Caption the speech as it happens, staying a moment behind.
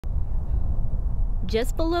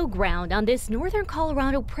Just below ground on this northern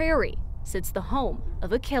Colorado prairie sits the home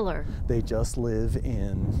of a killer. They just live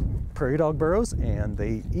in prairie dog burrows and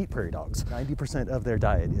they eat prairie dogs. 90% of their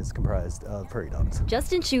diet is comprised of prairie dogs.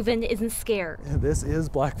 Justin Chauvin isn't scared. This is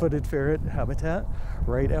black-footed ferret habitat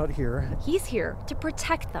right out here. He's here to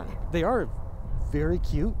protect them. They are very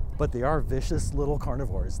cute, but they are vicious little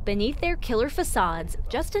carnivores. Beneath their killer facades,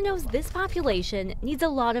 Justin knows this population needs a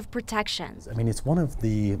lot of protection. I mean, it's one of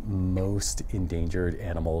the most endangered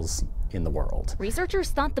animals in the world. Researchers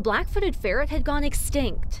thought the black-footed ferret had gone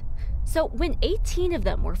extinct. So when 18 of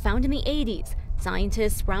them were found in the 80s,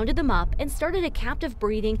 scientists rounded them up and started a captive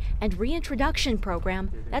breeding and reintroduction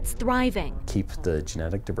program that's thriving. Keep the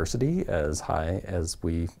genetic diversity as high as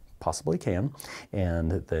we possibly can,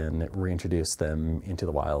 and then reintroduce them into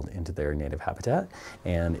the wild, into their native habitat,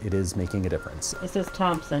 and it is making a difference. This is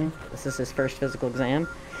Thompson. This is his first physical exam,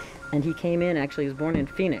 and he came in, actually, he was born in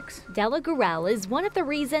Phoenix. Della Gurel is one of the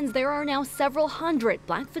reasons there are now several hundred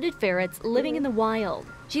black-footed ferrets living in the wild.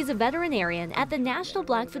 She's a veterinarian at the National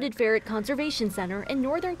Black-Footed Ferret Conservation Center in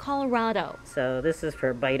northern Colorado. So this is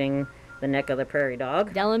for biting the neck of the prairie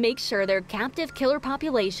dog. Della makes sure their captive killer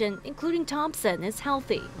population, including Thompson, is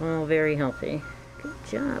healthy. Oh, very healthy. Good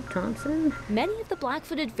job, Thompson. Many of the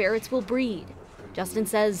black-footed ferrets will breed. Justin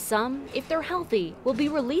says some, if they're healthy, will be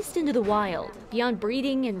released into the wild. Beyond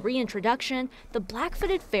breeding and reintroduction, the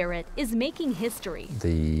black-footed ferret is making history.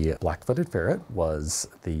 The black-footed ferret was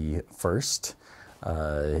the first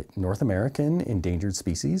North American endangered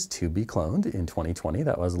species to be cloned in 2020.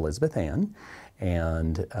 That was Elizabeth Ann.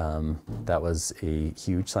 And that was a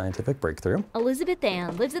huge scientific breakthrough. Elizabeth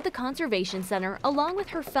Ann lives at the Conservation Center along with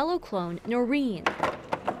her fellow clone, Noreen.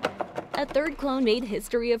 A third clone made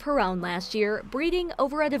history of her own last year, breeding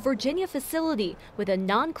over at a Virginia facility with a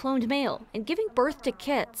non-cloned male and giving birth to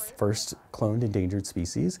kits. First cloned endangered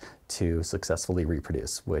species to successfully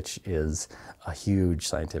reproduce, which is a huge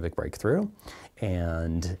scientific breakthrough,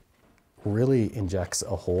 and really injects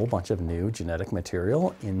a whole bunch of new genetic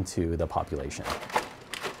material into the population.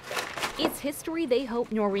 It's history they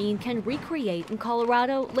hope Noreen can recreate in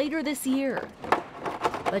Colorado later this year.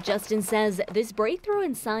 But Justin says this breakthrough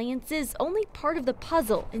in science is only part of the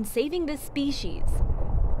puzzle in saving this species.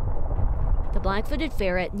 The black-footed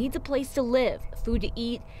ferret needs a place to live, food to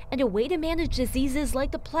eat, and a way to manage diseases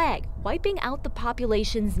like the plague, wiping out the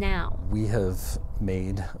populations now. We have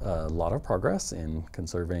made a lot of progress in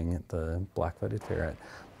conserving the black-footed ferret,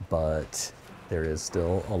 but there is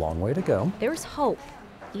still a long way to go. There's hope.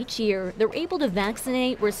 Each year, they're able to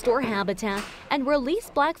vaccinate, restore habitat, and release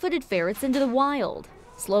black-footed ferrets into the wild,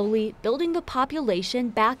 slowly building the population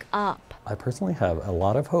back up. I personally have a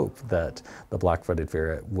lot of hope that the black-footed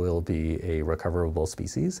ferret will be a recoverable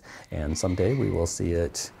species, and someday we will see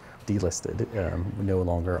it delisted, no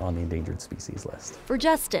longer on the endangered species list. For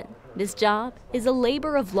Justin, this job is a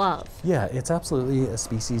labor of love. Yeah, it's absolutely a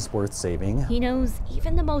species worth saving. He knows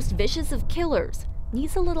even the most vicious of killers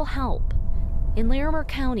needs a little help. In Larimer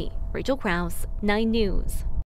County, Rachel Krause, 9 News.